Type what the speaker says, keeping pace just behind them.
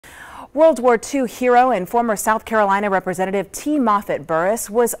World War II hero and former South Carolina Representative T. Moffatt Burriss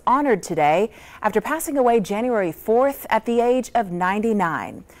was honored today after passing away January 4th at the age of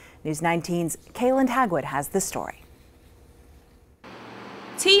 99. News 19's Kaylin Hagwood has the story.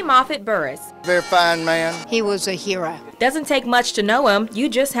 T. Moffatt Burriss. Very fine man. He was a hero. Doesn't take much to know him, you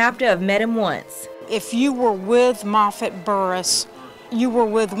just have to have met him once. If you were with Moffatt Burriss, you were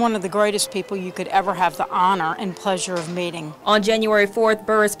with one of the greatest people you could ever have the honor and pleasure of meeting. On January 4th,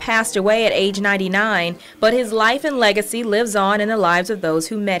 Burriss passed away at age 99, but his life and legacy lives on in the lives of those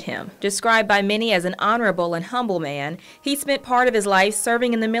who met him. Described by many as an honorable and humble man, he spent part of his life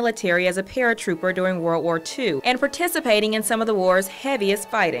serving in the military as a paratrooper during World War II and participating in some of the war's heaviest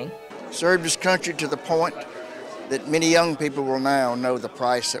fighting. Served his country to the point that many young people will now know the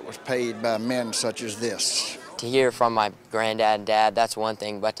price that was paid by men such as this. To hear from my granddad and dad, that's one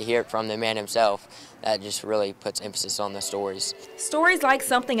thing, but to hear it from the man himself, that just really puts emphasis on the stories. Stories like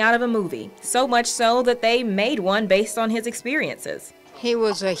something out of a movie, so much so that they made one based on his experiences. He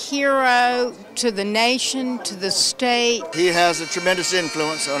was a hero to the nation, to the state. He has a tremendous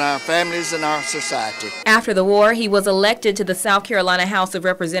influence on our families and our society. After the war, he was elected to the South Carolina House of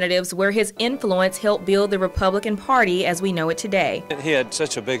Representatives, where his influence helped build the Republican Party as we know it today. He had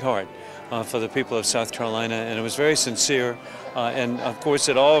such a big heart for the people of South Carolina, and it was very sincere, and of course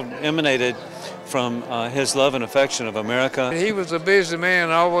it all emanated from his love and affection of America. He was a busy man,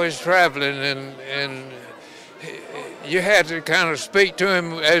 always traveling, and you had to kind of speak to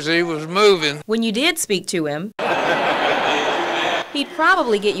him as he was moving. When you did speak to him, he'd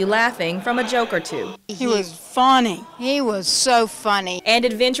probably get you laughing from a joke or two. He was funny. He was so funny. And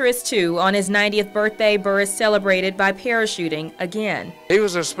adventurous too. On his 90th birthday, Burriss celebrated by parachuting again. He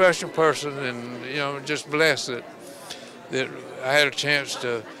was a special person, and just blessed that I had a chance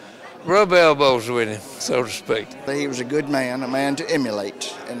to rub elbows with him, so to speak. He was a good man, a man to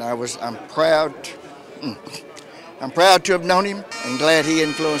emulate, and I'm proud to have known him and glad he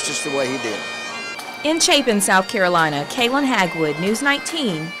influenced us the way he did. In Chapin, South Carolina, Kaylin Hagwood, News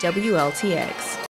 19, WLTX.